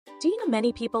Do you know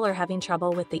many people are having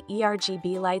trouble with the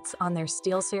RGB lights on their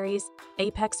SteelSeries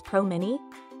Apex Pro Mini?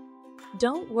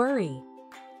 Don't worry.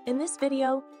 In this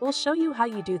video, we'll show you how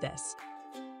you do this.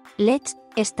 Let's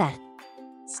start.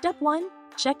 Step 1.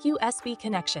 Check USB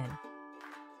connection.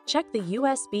 Check the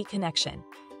USB connection.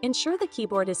 Ensure the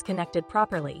keyboard is connected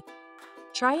properly.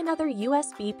 Try another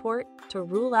USB port to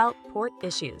rule out port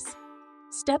issues.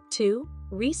 Step 2.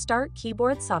 Restart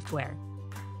keyboard software.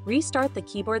 Restart the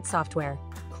keyboard software.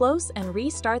 Close and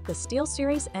restart the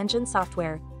SteelSeries Engine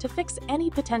software to fix any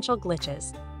potential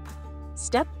glitches.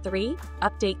 Step 3.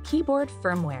 Update keyboard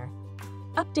firmware.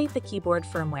 Update the keyboard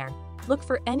firmware. Look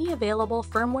for any available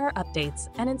firmware updates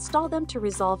and install them to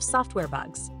resolve software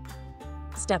bugs.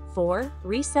 Step 4.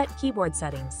 Reset keyboard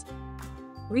settings.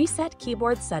 Reset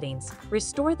keyboard settings.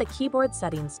 Restore the keyboard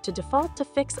settings to default to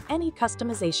fix any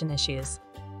customization issues.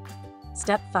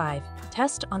 Step 5.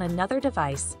 Test on another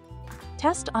device.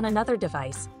 Test on another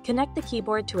device. Connect the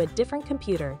keyboard to a different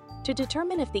computer to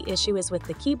determine if the issue is with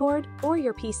the keyboard or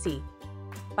your PC.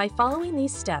 By following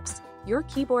these steps, your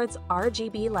keyboard's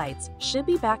RGB lights should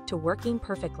be back to working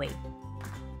perfectly.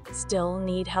 Still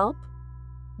need help?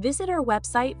 Visit our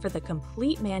website for the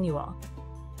complete manual.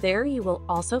 There you will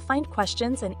also find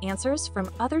questions and answers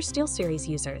from other SteelSeries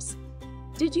users.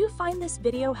 Did you find this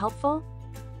video helpful?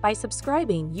 By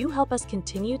subscribing, you help us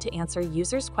continue to answer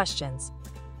users' questions.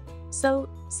 So,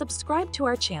 subscribe to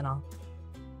our channel.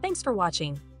 Thanks for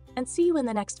watching, and see you in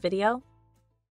the next video.